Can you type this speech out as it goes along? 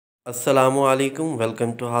Assalamu alaikum,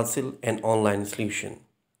 welcome to Hasil, an online solution.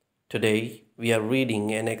 Today we are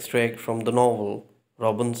reading an extract from the novel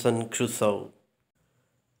Robinson Crusoe.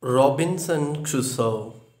 Robinson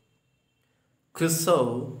Crusoe.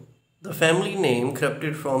 Crusoe, the family name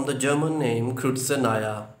corrupted from the German name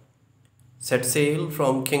Kreutznaer, set sail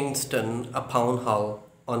from Kingston upon Hull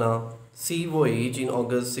on a sea voyage in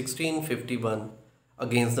August 1651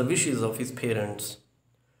 against the wishes of his parents,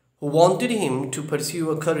 who wanted him to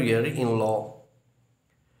pursue a career in law.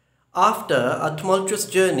 After a tumultuous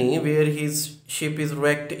journey where his ship is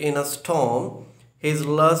wrecked in a storm, his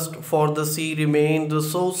lust for the sea remained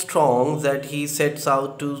so strong that he sets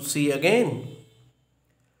out to sea again.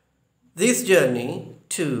 This journey,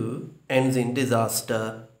 too, ends in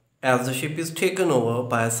disaster as the ship is taken over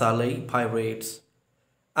by Saleh pirates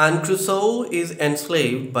and Crusoe is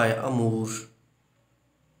enslaved by a Moor.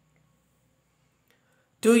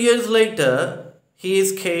 2 years later, he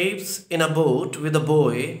escapes in a boat with a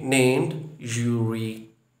boy named Yuri,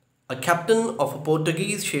 a captain of a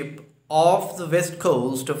Portuguese ship off the west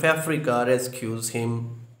coast of Africa rescues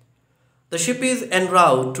him. The ship is en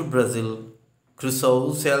route to Brazil.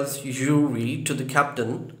 Crusoe sells Yuri to the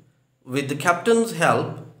captain. With the captain's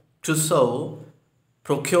help, Crusoe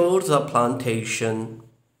procures a plantation.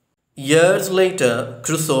 Years later,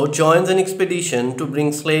 Crusoe joins an expedition to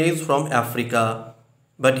bring slaves from Africa,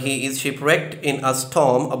 but he is shipwrecked in a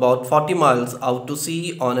storm about 40 miles out to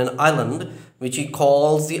sea on an island which he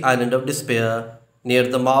calls the Island of Despair, near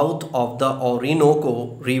the mouth of the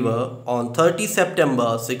Orinoco River on 30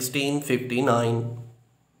 September 1659.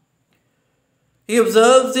 He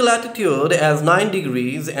observes the latitude as 9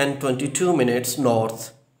 degrees and 22 minutes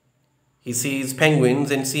north. He sees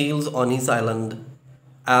penguins and seals on his island.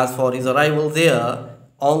 As for his arrival there,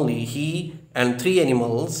 only he and 3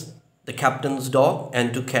 animals, the captain's dog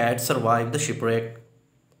and 2 cats, survive the shipwreck.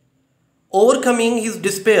 Overcoming his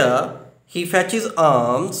despair, he fetches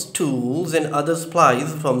arms, tools and other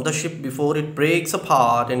supplies from the ship before it breaks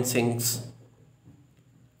apart and sinks.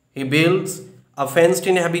 He builds a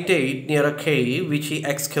fenced-in habitat near a cave which he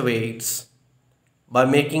excavates. By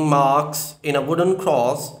making marks in a wooden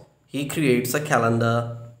cross, he creates a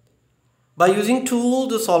calendar. By using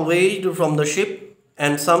tools salvaged from the ship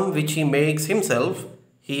and some which he makes himself,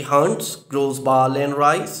 he hunts, grows barley and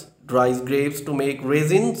rice, dries grapes to make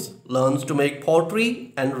resins, learns to make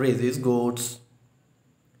pottery and raises goats.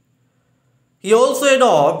 He also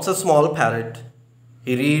adopts a small parrot.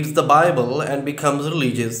 He reads the Bible and becomes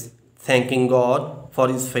religious, thanking God for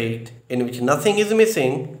his fate, in which nothing is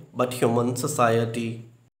missing but human society.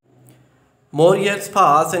 More years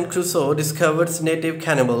pass and Crusoe discovers native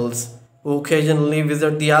cannibals who occasionally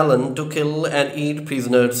visit the island to kill and eat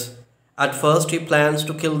prisoners. At first he plans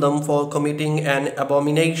to kill them for committing an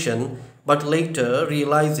abomination, but later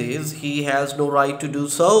realizes he has no right to do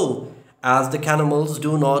so, as the cannibals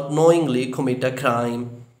do not knowingly commit a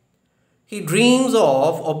crime. He dreams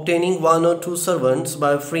of obtaining 1 or 2 servants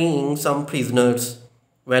by freeing some prisoners.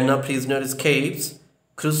 When a prisoner escapes,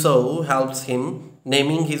 Crusoe helps him,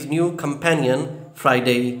 naming his new companion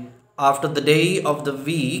Friday, after the day of the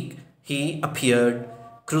week he appeared.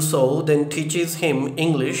 Crusoe then teaches him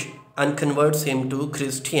English and converts him to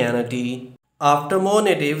Christianity. After more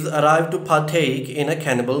natives arrive to partake in a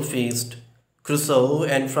cannibal feast, Crusoe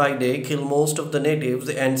and Friday kill most of the natives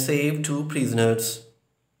and save 2 prisoners.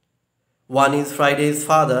 One is Friday's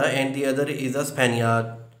father and the other is a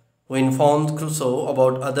Spaniard, who informs Crusoe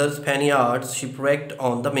about other Spaniards shipwrecked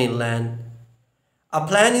on the mainland. A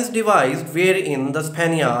plan is devised wherein the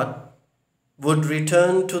Spaniard would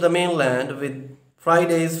return to the mainland with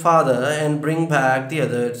Friday's father and bring back the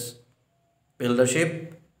others, build a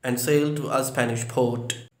ship and sail to a Spanish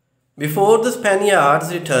port. Before the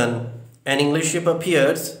Spaniards return, an English ship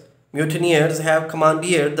appears. Mutineers have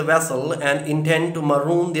commandeered the vessel and intend to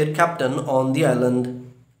maroon their captain on the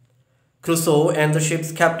island. Crusoe and the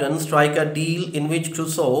ship's captain strike a deal in which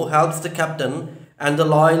Crusoe helps the captain and the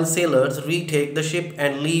loyal sailors retake the ship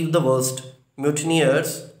and leave the worst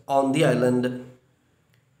mutineers on the island.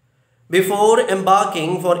 Before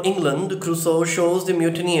embarking for England, Crusoe shows the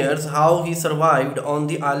mutineers how he survived on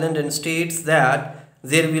the island and states that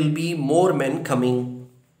there will be more men coming.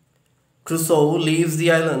 Crusoe leaves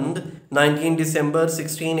the island 19 December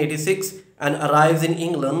 1686 and arrives in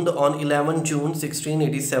England on 11 June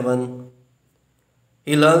 1687.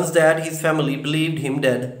 He learns that his family believed him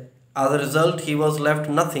dead. As a result, he was left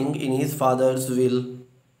nothing in his father's will.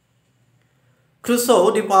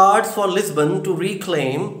 Crusoe departs for Lisbon to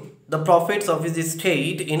reclaim the profits of his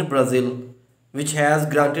estate in Brazil, which has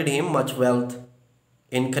granted him much wealth.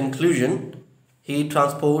 In conclusion, He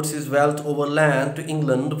transports his wealth overland to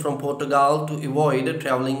England from Portugal to avoid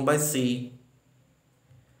travelling by sea.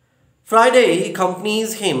 Friday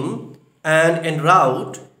accompanies him, and en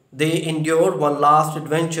route they endure one last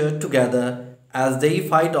adventure together as they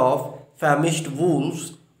fight off famished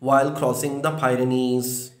wolves while crossing the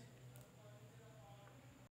Pyrenees.